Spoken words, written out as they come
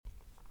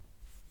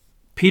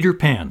Peter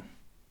Pan,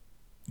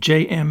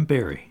 J. M.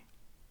 Barrie.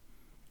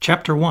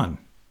 Chapter 1.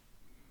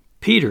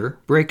 Peter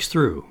Breaks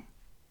Through.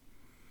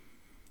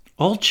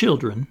 All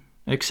children,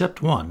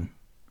 except one,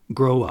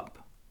 grow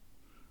up.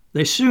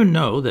 They soon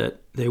know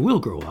that they will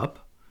grow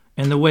up,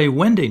 and the way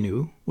Wendy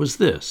knew was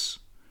this.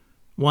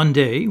 One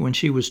day, when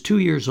she was 2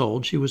 years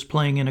old, she was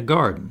playing in a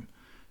garden,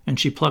 and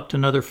she plucked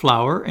another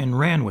flower and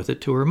ran with it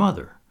to her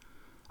mother.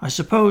 I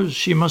suppose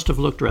she must have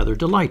looked rather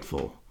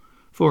delightful,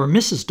 for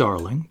Mrs.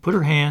 Darling put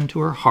her hand to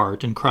her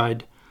heart and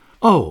cried,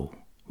 "Oh,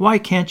 why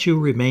can't you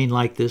remain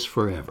like this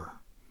forever?"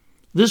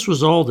 This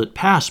was all that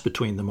passed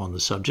between them on the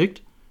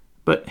subject,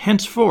 but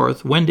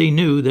henceforth Wendy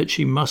knew that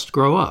she must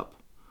grow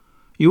up.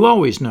 You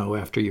always know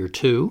after you're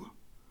 2.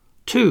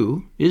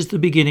 2 is the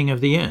beginning of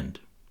the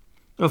end.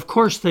 Of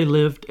course they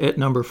lived at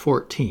number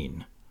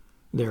 14,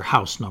 their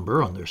house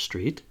number on their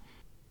street,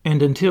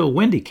 and until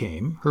Wendy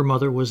came, her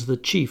mother was the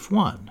chief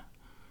one.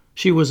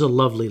 She was a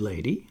lovely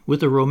lady,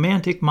 with a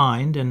romantic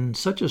mind and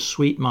such a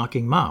sweet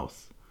mocking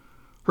mouth.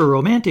 Her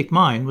romantic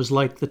mind was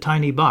like the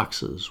tiny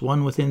boxes,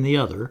 one within the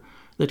other,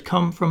 that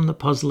come from the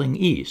puzzling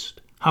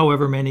East.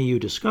 However many you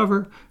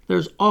discover,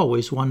 there's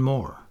always one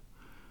more.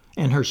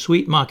 And her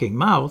sweet mocking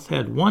mouth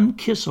had one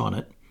kiss on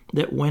it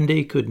that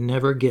Wendy could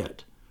never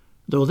get,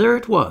 though there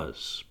it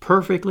was,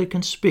 perfectly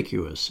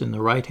conspicuous in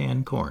the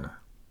right-hand corner.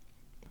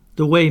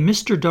 The way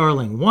Mr.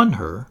 Darling won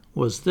her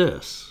was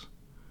this.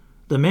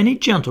 The many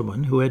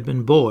gentlemen who had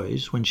been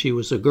boys when she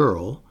was a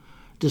girl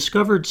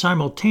discovered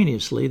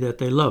simultaneously that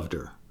they loved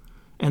her,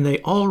 and they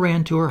all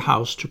ran to her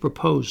house to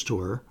propose to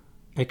her,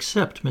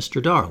 except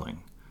Mr.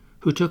 Darling,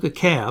 who took a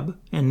cab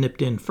and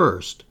nipped in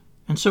first,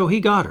 and so he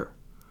got her.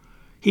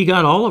 He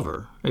got all of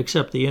her,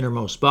 except the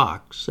innermost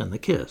box and the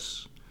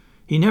kiss.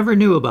 He never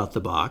knew about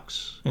the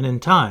box, and in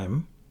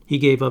time he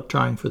gave up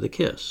trying for the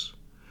kiss.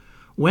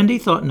 Wendy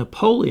thought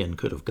Napoleon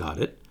could have got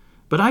it,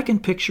 but I can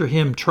picture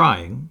him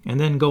trying and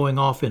then going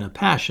off in a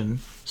passion,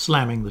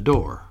 slamming the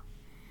door.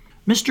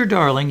 Mr.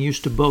 Darling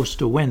used to boast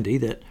to Wendy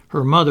that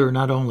her mother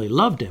not only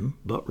loved him,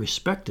 but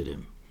respected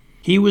him.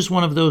 He was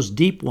one of those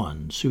deep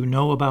ones who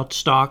know about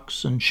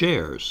stocks and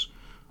shares.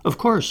 Of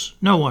course,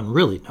 no one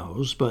really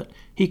knows, but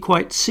he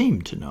quite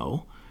seemed to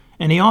know,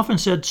 and he often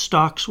said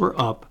stocks were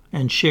up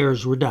and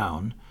shares were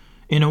down,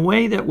 in a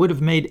way that would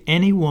have made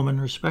any woman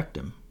respect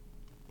him.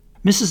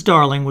 Mrs.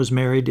 Darling was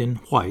married in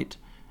white,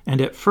 and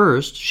at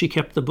first she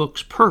kept the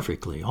books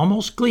perfectly,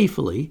 almost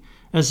gleefully,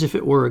 as if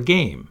it were a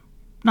game,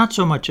 not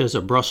so much as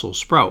a Brussels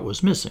sprout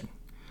was missing.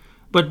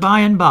 But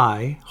by and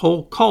by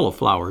whole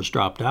cauliflowers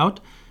dropped out,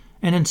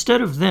 and instead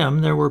of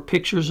them there were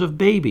pictures of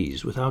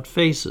babies without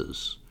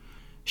faces.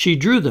 She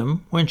drew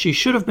them when she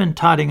should have been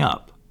totting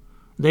up.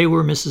 They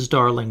were Mrs.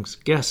 Darling's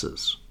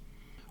guesses.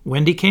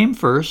 Wendy came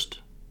first,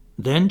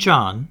 then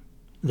John,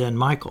 then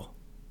Michael.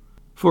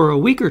 For a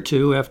week or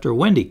two after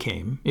Wendy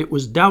came, it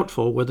was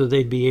doubtful whether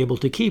they'd be able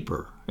to keep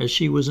her, as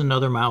she was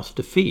another mouth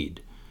to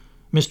feed.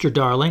 Mr.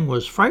 Darling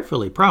was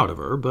frightfully proud of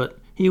her, but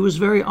he was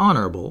very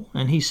honorable,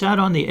 and he sat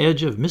on the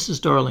edge of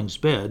Mrs. Darling's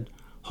bed,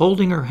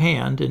 holding her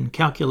hand and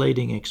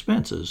calculating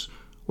expenses,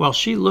 while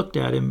she looked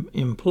at him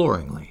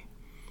imploringly.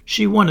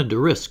 She wanted to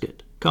risk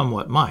it, come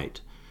what might,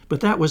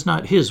 but that was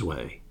not his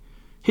way.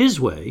 His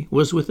way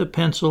was with a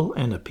pencil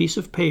and a piece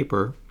of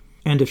paper,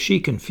 and if she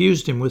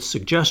confused him with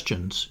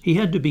suggestions, he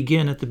had to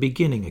begin at the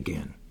beginning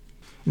again.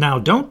 "Now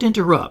don't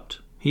interrupt,"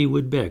 he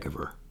would beg of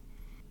her.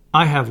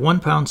 "I have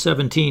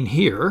 £1.17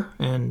 here,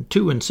 and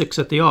 2 6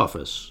 at the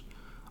office.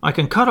 I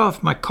can cut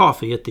off my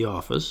coffee at the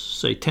office,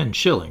 say 10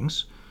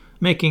 shillings,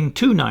 making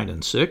 2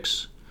 9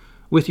 6.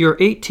 With your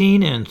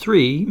 18 and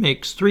 3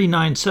 makes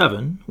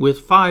 397.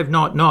 With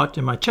 500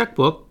 in my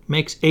checkbook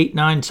makes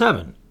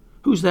 897.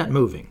 Who's that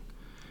moving?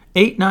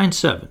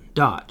 897,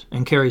 dot,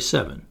 and carry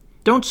 7.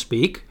 Don't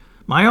speak.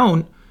 My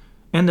own,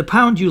 and the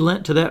pound you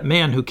lent to that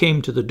man who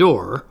came to the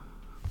door.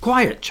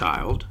 Quiet,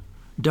 child.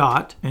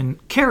 Dot, and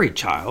carry,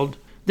 child.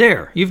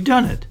 There, you've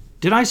done it.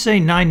 Did I say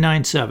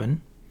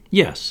 997?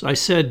 Yes, I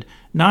said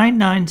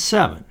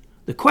 997.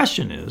 The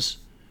question is,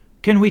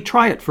 can we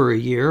try it for a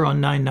year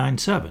on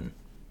 997?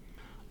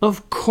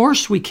 Of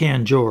course we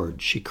can,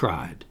 George, she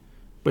cried.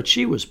 But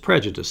she was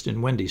prejudiced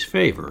in Wendy's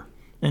favor,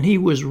 and he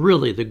was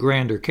really the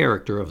grander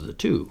character of the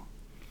two.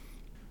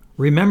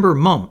 "Remember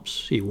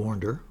mumps," he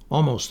warned her,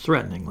 almost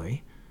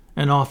threateningly,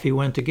 and off he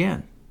went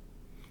again.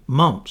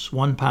 "Mumps,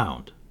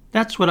 £1.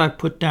 That's what I've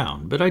put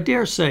down, but I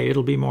dare say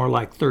it'll be more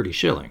like 30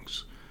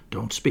 shillings.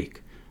 Don't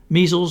speak.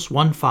 Measles,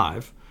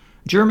 1.5.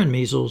 German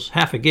measles,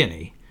 half a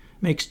guinea.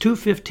 Makes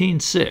 2.15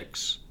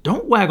 6.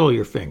 Don't waggle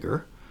your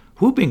finger.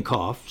 Whooping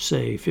cough,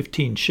 say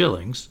 15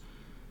 shillings.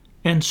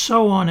 And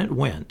so on it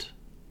went,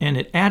 and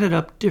it added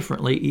up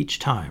differently each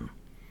time.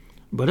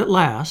 But at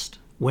last,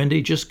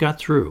 Wendy just got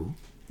through,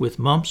 with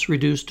mumps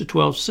reduced to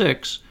 12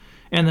 6,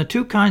 and the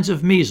 2 kinds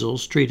of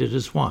measles treated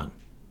as one.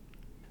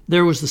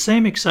 There was the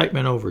same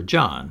excitement over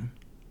John,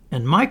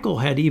 and Michael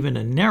had even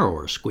a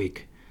narrower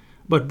squeak,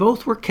 but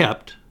both were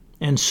kept,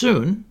 and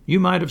soon you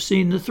might have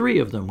seen the 3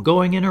 of them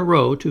going in a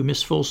row to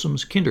Miss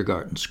Folsom's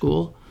kindergarten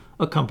school,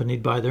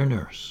 accompanied by their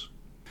nurse.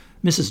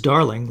 Mrs.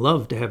 Darling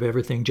loved to have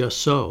everything just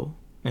so,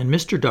 and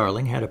Mr.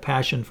 Darling had a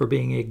passion for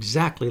being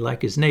exactly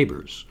like his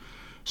neighbors,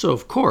 so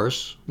of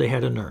course they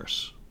had a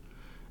nurse.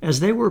 As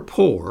they were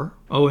poor,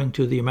 owing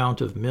to the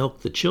amount of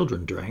milk the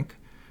children drank,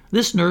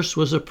 this nurse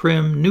was a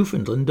prim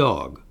Newfoundland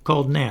dog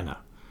called Nana,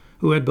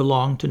 who had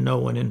belonged to no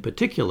one in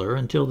particular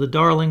until the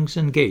Darlings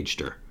engaged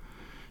her.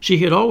 She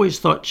had always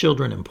thought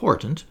children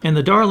important, and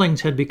the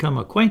Darlings had become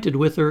acquainted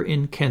with her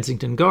in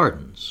Kensington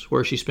Gardens,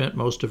 where she spent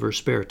most of her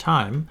spare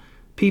time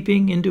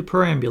peeping into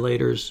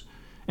perambulators,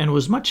 and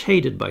was much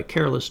hated by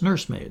careless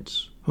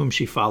nursemaids, whom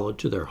she followed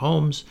to their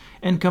homes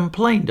and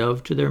complained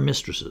of to their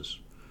mistresses.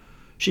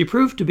 She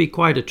proved to be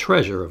quite a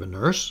treasure of a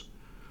nurse.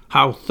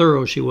 How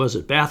thorough she was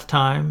at bath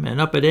time, and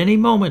up at any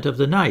moment of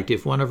the night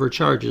if one of her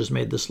charges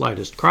made the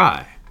slightest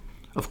cry.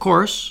 Of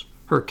course,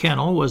 her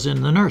kennel was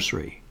in the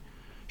nursery.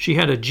 She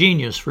had a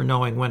genius for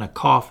knowing when a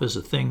cough is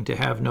a thing to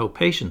have no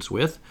patience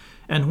with,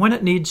 and when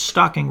it needs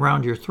stocking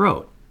round your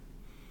throat.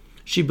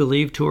 She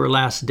believed to her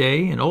last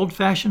day in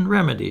old-fashioned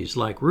remedies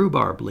like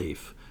rhubarb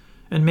leaf,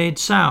 and made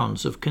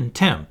sounds of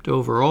contempt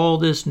over all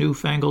this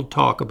newfangled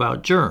talk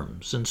about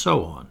germs and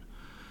so on.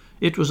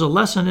 It was a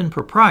lesson in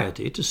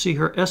propriety to see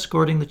her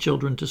escorting the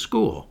children to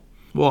school,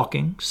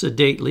 walking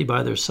sedately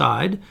by their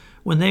side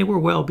when they were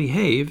well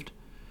behaved,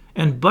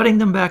 and butting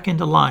them back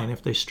into line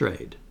if they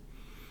strayed.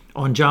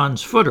 On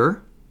John's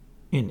footer,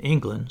 in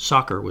England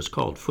soccer was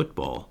called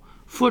football,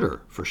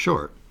 footer for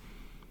short,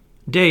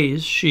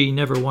 days she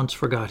never once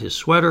forgot his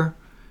sweater,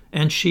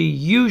 and she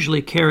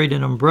usually carried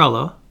an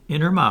umbrella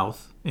in her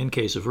mouth in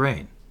case of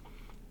rain.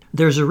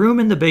 There's a room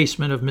in the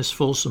basement of Miss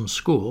Folsom's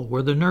school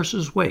where the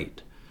nurses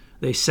wait.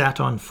 They sat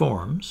on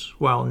forms,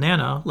 while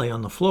Nana lay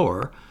on the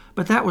floor,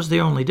 but that was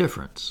the only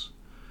difference.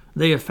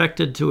 They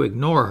affected to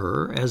ignore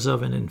her as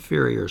of an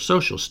inferior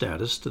social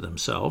status to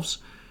themselves,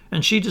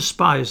 and she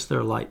despised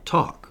their light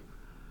talk.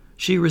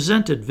 She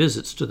resented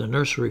visits to the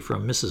nursery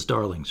from Mrs.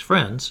 Darling's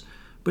friends,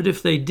 but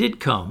if they did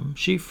come,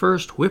 she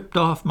first whipped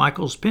off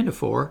Michael's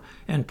pinafore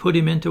and put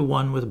him into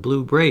one with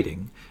blue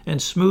braiding,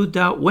 and smoothed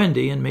out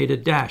Wendy and made a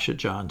dash at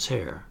John's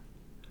hair.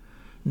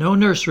 No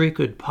nursery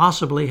could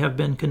possibly have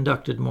been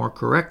conducted more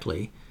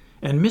correctly,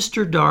 and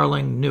Mr.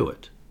 Darling knew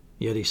it,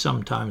 yet he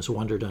sometimes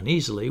wondered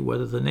uneasily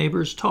whether the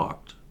neighbors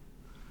talked.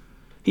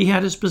 He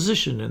had his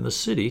position in the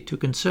city to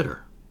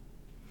consider.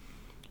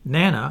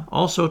 Nana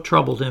also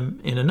troubled him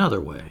in another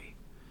way.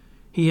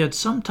 He had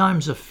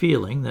sometimes a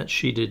feeling that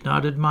she did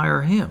not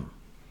admire him.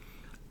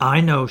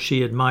 "I know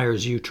she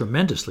admires you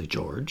tremendously,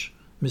 George,"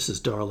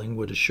 Mrs. Darling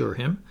would assure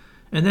him,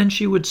 and then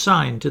she would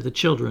sign to the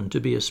children to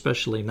be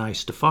especially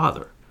nice to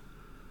father.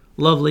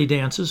 Lovely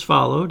dances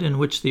followed, in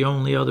which the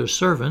only other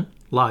servant,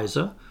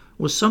 Liza,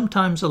 was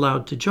sometimes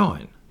allowed to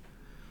join.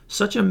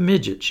 Such a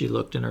midget she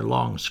looked in her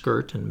long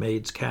skirt and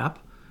maid's cap,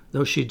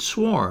 though she'd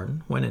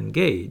sworn, when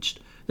engaged,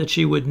 that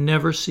she would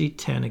never see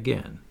 10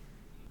 again.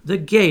 The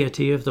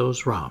gaiety of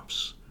those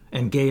romps,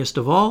 and gayest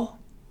of all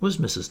was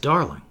Mrs.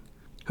 Darling,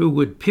 who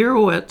would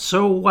pirouette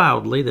so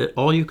wildly that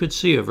all you could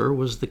see of her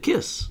was the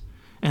kiss,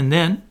 and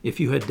then, if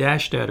you had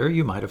dashed at her,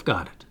 you might have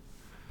got it.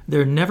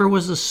 There never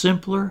was a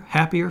simpler,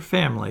 happier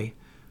family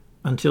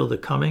until the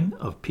coming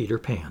of Peter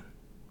Pan.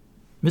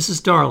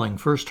 Mrs. Darling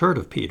first heard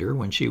of Peter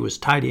when she was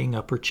tidying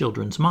up her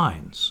children's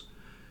minds.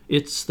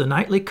 It's the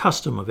nightly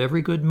custom of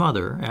every good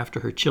mother,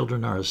 after her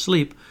children are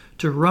asleep,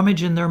 to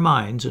rummage in their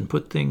minds and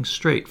put things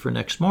straight for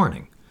next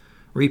morning,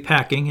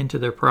 repacking into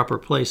their proper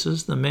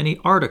places the many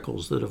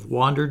articles that have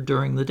wandered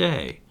during the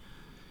day.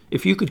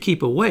 If you could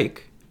keep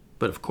awake,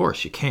 but of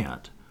course you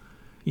can't,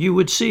 you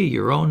would see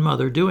your own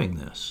mother doing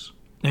this,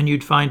 and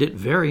you'd find it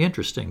very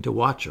interesting to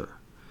watch her.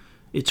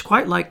 It's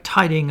quite like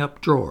tidying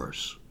up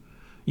drawers.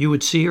 You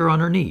would see her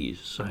on her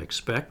knees, I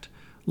expect,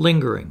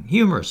 lingering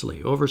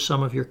humorously over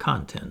some of your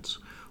contents,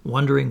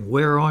 wondering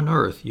where on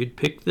earth you'd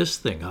pick this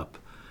thing up,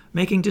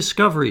 making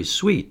discoveries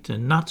sweet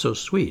and not so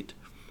sweet,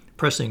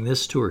 pressing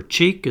this to her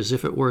cheek as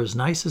if it were as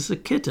nice as a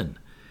kitten,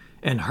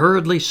 and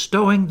hurriedly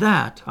stowing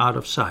that out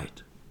of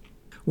sight.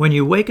 When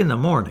you wake in the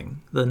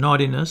morning, the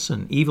naughtiness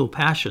and evil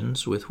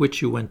passions with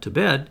which you went to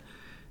bed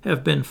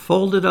have been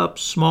folded up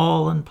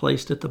small and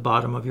placed at the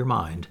bottom of your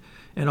mind,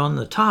 and on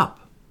the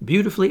top,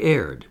 beautifully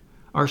aired,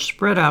 are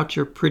spread out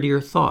your prettier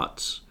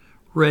thoughts,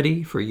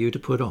 ready for you to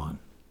put on.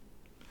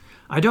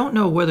 I don't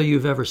know whether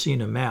you've ever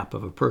seen a map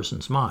of a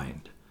person's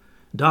mind.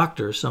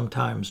 Doctors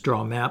sometimes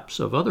draw maps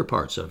of other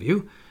parts of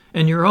you,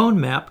 and your own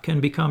map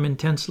can become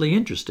intensely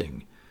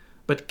interesting.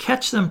 But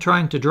catch them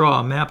trying to draw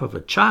a map of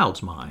a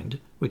child's mind,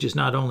 which is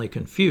not only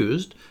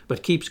confused,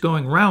 but keeps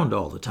going round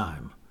all the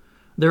time.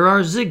 There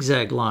are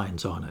zigzag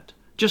lines on it,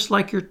 just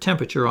like your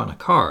temperature on a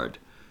card,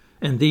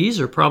 and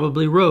these are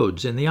probably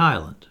roads in the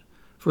island,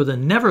 for the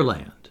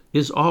Neverland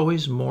is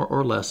always more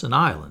or less an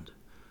island,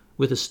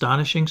 with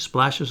astonishing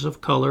splashes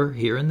of color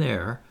here and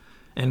there,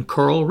 and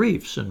coral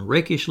reefs and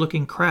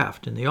rakish-looking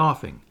craft in the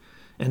offing,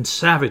 and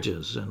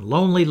savages and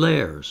lonely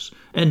lairs,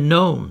 and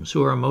gnomes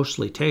who are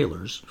mostly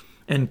tailors,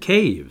 and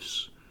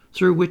caves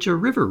through which a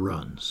river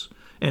runs,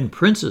 and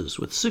princes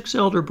with 6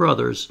 elder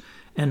brothers,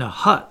 and a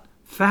hut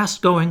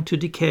fast going to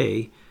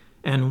decay,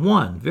 and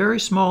one very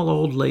small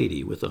old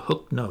lady with a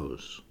hooked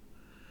nose.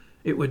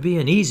 It would be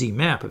an easy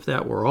map if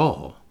that were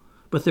all,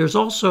 but there's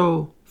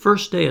also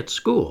first day at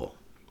school,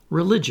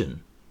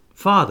 religion,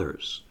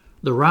 fathers,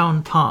 the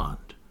round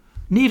pond,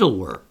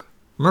 needlework,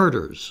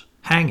 murders,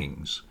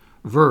 hangings,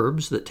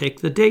 verbs that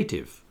take the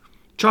dative,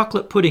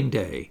 chocolate pudding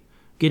day,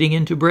 getting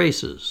into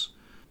braces,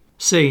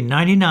 say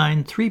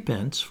 99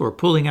 threepence for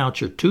pulling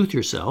out your tooth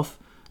yourself,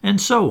 and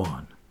so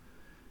on.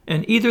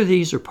 And either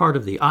these are part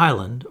of the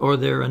island or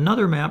they're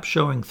another map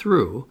showing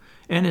through,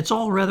 and it's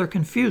all rather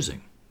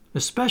confusing,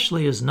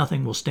 especially as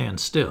nothing will stand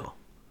still.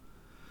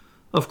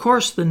 Of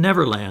course, the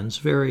Neverlands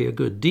vary a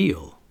good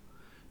deal.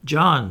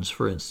 John's,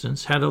 for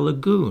instance, had a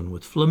lagoon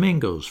with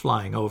flamingos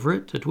flying over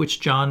it at which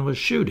John was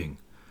shooting,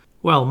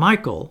 while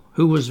Michael,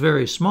 who was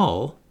very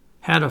small,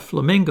 had a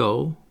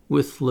flamingo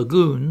with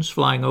lagoons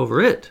flying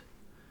over it.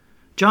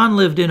 John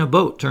lived in a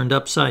boat turned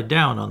upside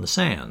down on the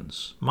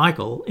sands,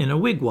 Michael in a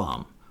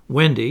wigwam,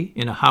 Wendy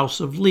in a house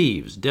of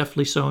leaves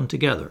deftly sewn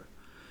together.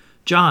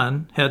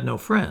 John had no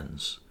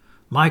friends.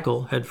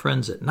 Michael had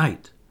friends at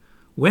night.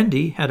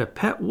 Wendy had a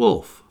pet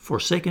wolf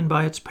forsaken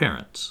by its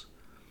parents.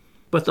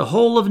 But the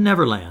whole of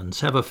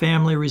Neverlands have a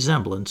family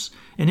resemblance,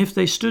 and if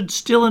they stood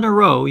still in a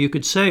row, you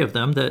could say of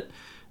them that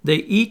they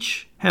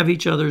each have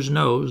each other's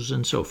nose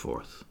and so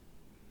forth.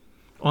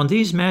 On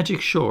these magic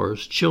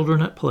shores,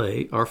 children at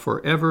play are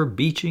forever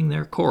beaching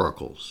their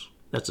coracles.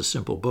 That's a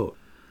simple boat.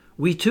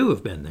 We too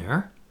have been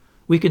there.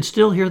 We can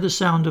still hear the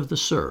sound of the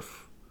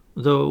surf,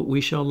 though we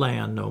shall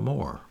land no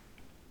more.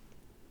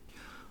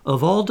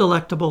 Of all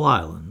delectable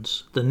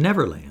islands, the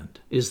Neverland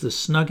is the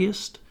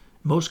snuggiest,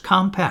 most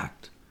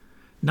compact.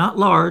 Not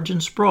large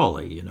and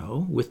sprawly,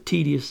 with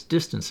tedious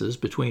distances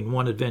between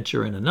one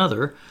adventure and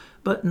another,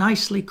 but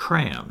nicely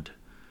crammed.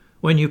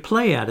 When you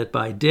play at it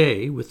by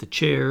day with the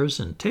chairs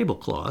and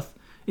tablecloth,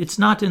 it's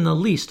not in the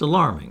least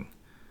alarming.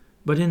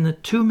 But in the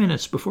 2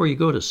 minutes before you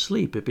go to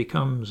sleep, it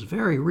becomes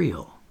very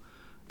real.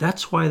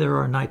 That's why there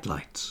are night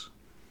lights.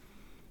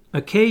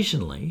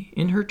 Occasionally,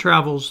 in her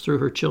travels through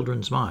her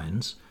children's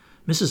minds,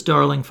 Mrs.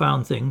 Darling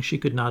found things she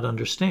could not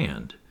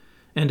understand,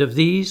 and of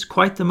these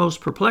quite the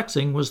most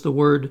perplexing was the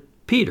word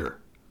Peter.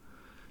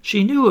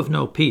 She knew of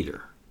no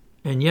Peter,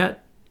 and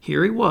yet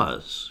here he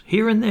was,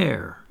 here and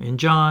there, in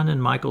John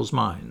and Michael's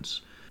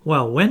minds,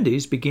 while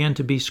Wendy's began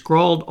to be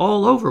scrawled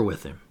all over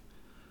with him.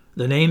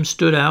 The name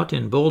stood out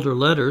in bolder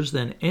letters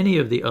than any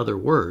of the other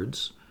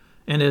words,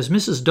 and as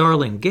Mrs.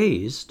 Darling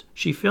gazed,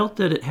 she felt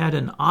that it had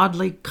an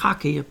oddly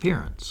cocky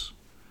appearance.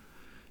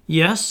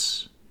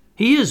 Yes,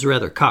 he is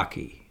rather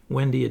cocky,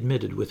 Wendy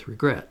admitted with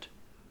regret.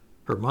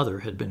 Her mother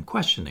had been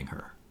questioning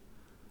her.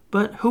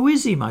 But who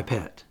is he, my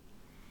pet?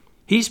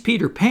 He's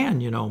Peter Pan,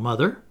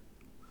 Mother.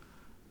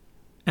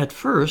 At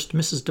first,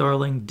 Mrs.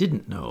 Darling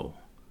didn't know,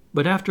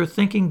 but after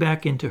thinking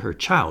back into her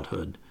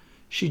childhood,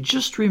 she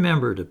just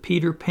remembered a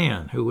Peter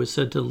Pan who was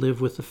said to live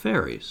with the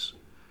fairies.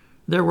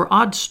 There were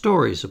odd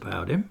stories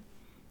about him,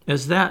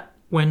 as that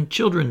when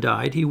children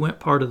died he went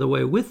part of the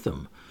way with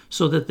them,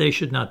 so that they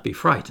should not be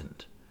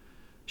frightened.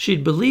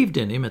 She'd believed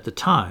in him at the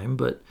time,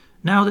 but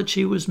now that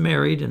she was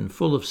married and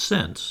full of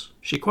sense,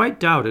 she quite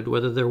doubted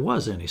whether there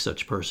was any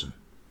such person.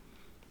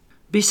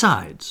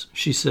 Besides,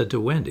 she said to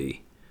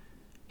Wendy,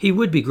 he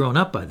would be grown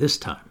up by this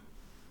time.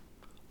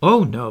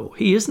 Oh, no,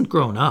 he isn't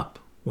grown up,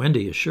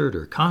 Wendy assured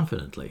her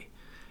confidently,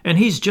 and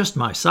he's just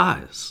my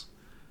size.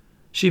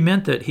 She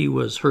meant that he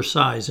was her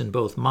size in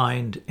both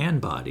mind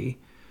and body.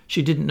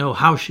 She didn't know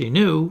how she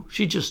knew,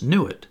 she just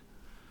knew it.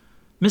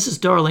 Mrs.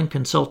 Darling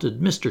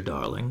consulted Mr.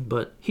 Darling,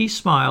 but he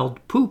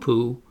smiled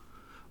pooh-pooh.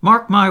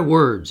 Mark my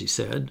words, he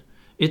said,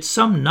 it's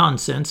some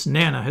nonsense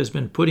Nana has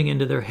been putting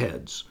into their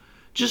heads.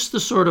 Just the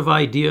sort of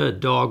idea a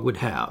dog would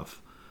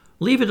have.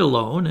 Leave it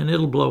alone and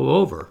it'll blow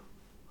over.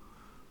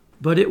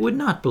 But it would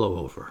not blow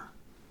over,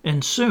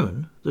 and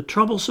soon the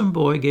troublesome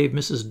boy gave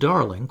Mrs.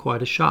 Darling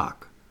quite a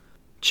shock.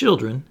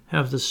 Children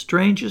have the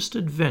strangest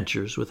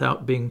adventures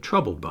without being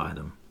troubled by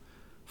them.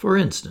 For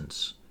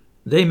instance,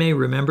 they may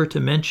remember to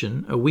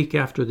mention a week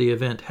after the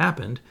event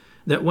happened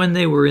that when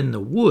they were in the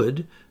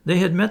wood, they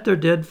had met their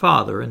dead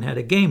father and had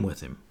a game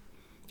with him.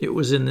 It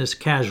was in this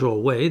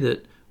casual way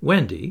that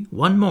Wendy,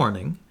 one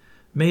morning,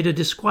 made a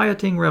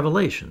disquieting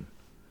revelation.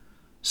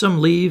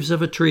 Some leaves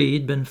of a tree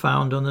had been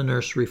found on the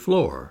nursery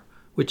floor,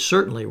 which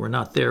certainly were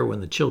not there when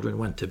the children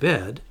went to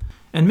bed,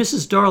 and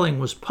Mrs. Darling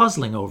was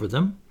puzzling over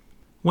them,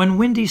 when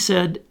Wendy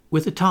said,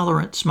 with a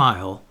tolerant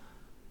smile,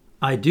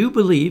 I do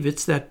believe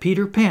it's that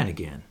Peter Pan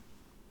again.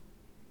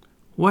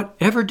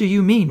 Whatever do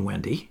you mean,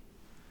 Wendy?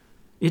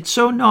 It's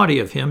so naughty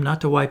of him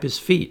not to wipe his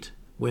feet,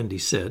 Wendy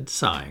said,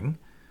 sighing.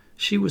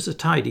 She was a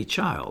tidy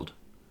child.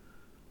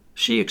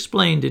 She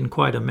explained in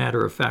quite a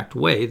matter-of-fact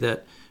way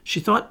that she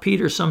thought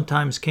Peter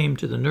sometimes came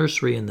to the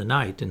nursery in the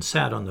night and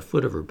sat on the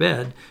foot of her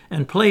bed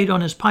and played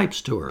on his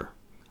pipes to her.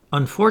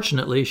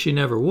 Unfortunately, she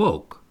never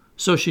woke,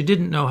 so she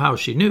didn't know how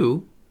she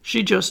knew.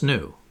 She just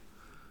knew.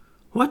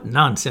 What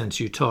nonsense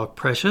you talk,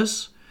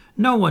 precious.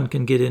 No one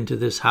can get into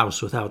this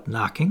house without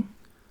knocking.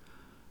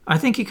 I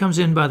think he comes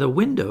in by the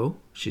window,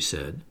 she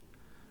said.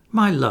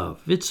 My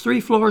love, it's 3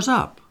 floors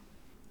up.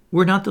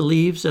 Were not the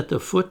leaves at the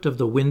foot of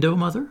the window,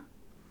 Mother?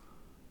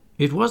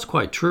 It was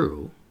quite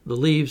true. The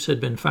leaves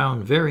had been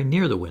found very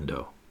near the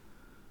window.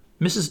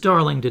 Mrs.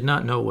 Darling did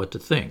not know what to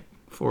think,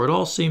 for it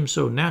all seemed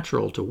so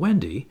natural to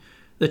Wendy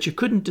that you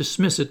couldn't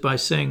dismiss it by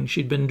saying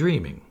she'd been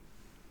dreaming.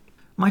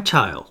 "My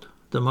child,"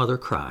 the mother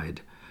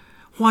cried,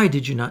 "why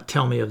did you not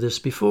tell me of this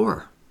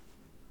before?"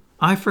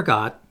 "I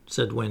forgot,"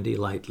 said Wendy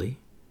lightly.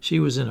 She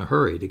was in a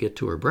hurry to get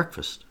to her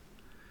breakfast.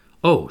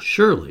 Oh,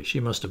 surely she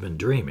must have been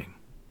dreaming.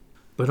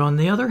 But on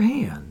the other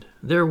hand,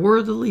 there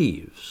were the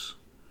leaves.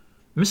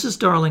 Mrs.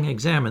 Darling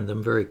examined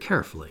them very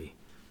carefully.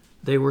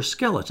 They were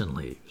skeleton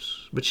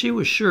leaves, but she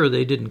was sure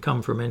they didn't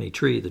come from any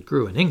tree that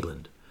grew in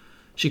England.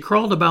 She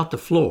crawled about the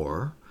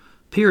floor,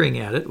 peering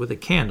at it with a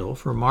candle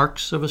for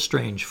marks of a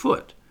strange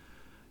foot.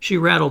 She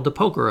rattled the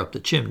poker up the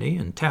chimney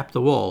and tapped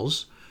the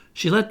walls.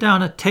 She let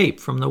down a tape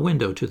from the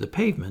window to the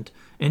pavement,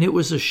 and it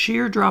was a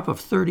sheer drop of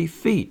 30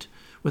 feet,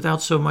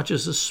 without so much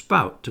as a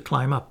spout to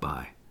climb up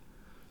by.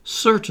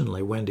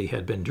 Certainly Wendy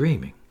had been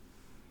dreaming.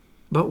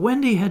 But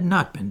Wendy had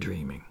not been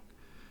dreaming.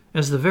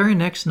 As the very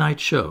next night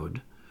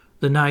showed,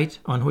 the night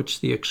on which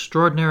the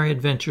extraordinary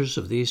adventures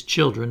of these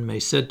children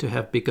may said to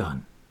have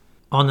begun.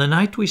 On the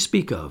night we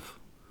speak of,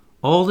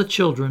 all the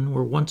children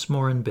were once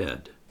more in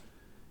bed.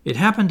 It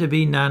happened to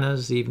be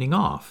Nana's evening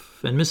off,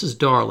 and Mrs.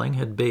 Darling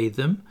had bathed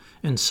them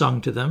and sung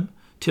to them,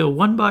 till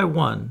one by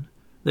one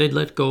they'd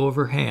let go of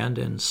her hand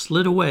and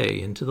slid away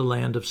into the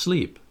land of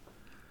sleep.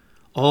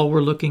 All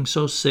were looking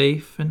so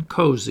safe and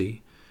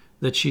cozy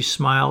that she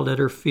smiled at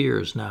her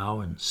fears now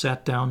and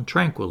sat down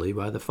tranquilly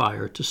by the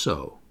fire to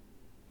sew.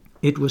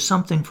 It was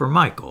something for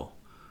Michael,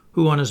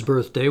 who on his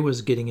birthday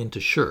was getting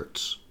into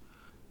shirts.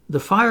 The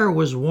fire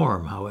was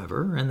warm,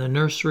 however, and the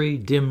nursery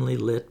dimly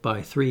lit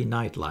by 3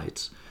 night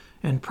lights,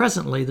 and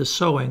presently the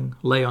sewing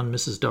lay on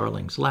Mrs.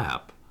 Darling's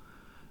lap.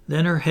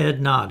 Then her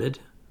head nodded,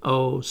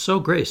 oh, so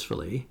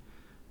gracefully.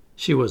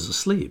 She was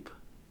asleep.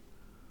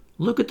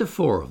 Look at the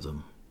 4 of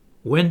them,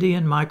 Wendy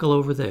and Michael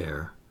over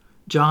there,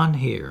 John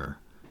here,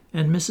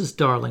 and Mrs.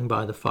 Darling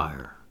by the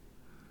fire.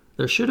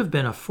 There should have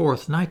been a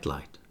 4th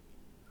nightlight.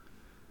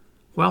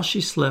 While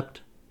she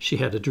slept, she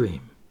had a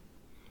dream.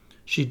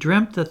 She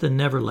dreamt that the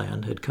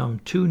Neverland had come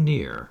too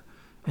near,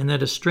 and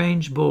that a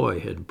strange boy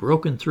had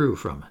broken through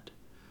from it.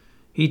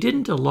 He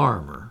didn't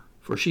alarm her,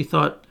 for she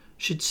thought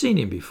she'd seen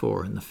him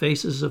before in the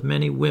faces of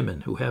many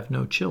women who have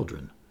no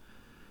children.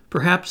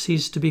 Perhaps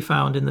he's to be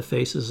found in the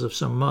faces of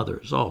some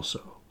mothers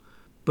also.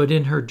 But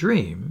in her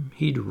dream,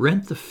 he'd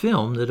rent the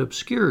film that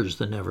obscures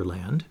the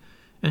Neverland,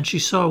 and she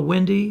saw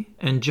Wendy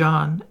and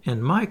John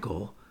and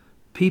Michael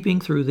peeping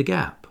through the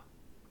gap.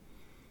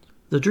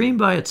 The dream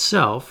by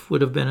itself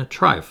would have been a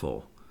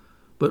trifle,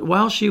 but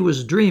while she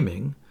was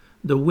dreaming,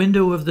 the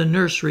window of the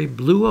nursery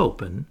blew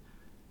open,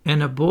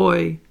 and a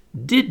boy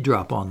did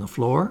drop on the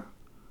floor.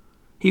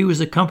 He was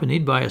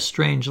accompanied by a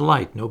strange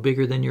light no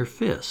bigger than your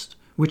fist,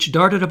 which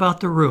darted about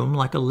the room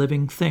like a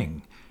living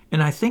thing,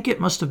 and I think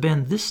it must have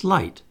been this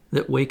light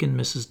that wakened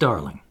Mrs.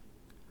 Darling.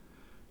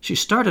 She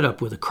started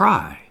up with a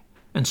cry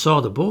and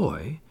saw the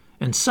boy,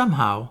 and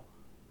somehow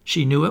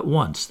she knew at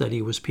once that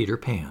he was Peter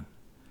Pan.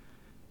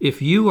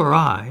 If you or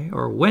I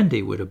or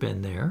Wendy would have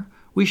been there,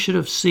 we should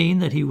have seen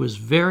that he was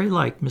very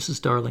like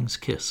Mrs. Darling's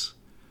kiss.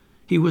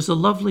 He was a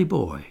lovely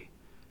boy,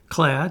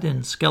 clad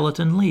in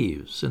skeleton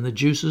leaves and the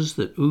juices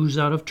that ooze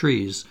out of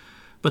trees,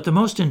 but the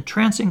most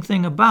entrancing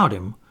thing about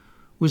him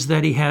was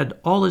that he had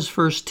all his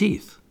first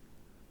teeth.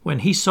 When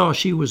he saw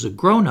she was a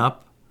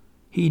grown-up,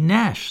 he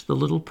gnashed the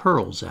little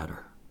pearls at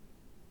her.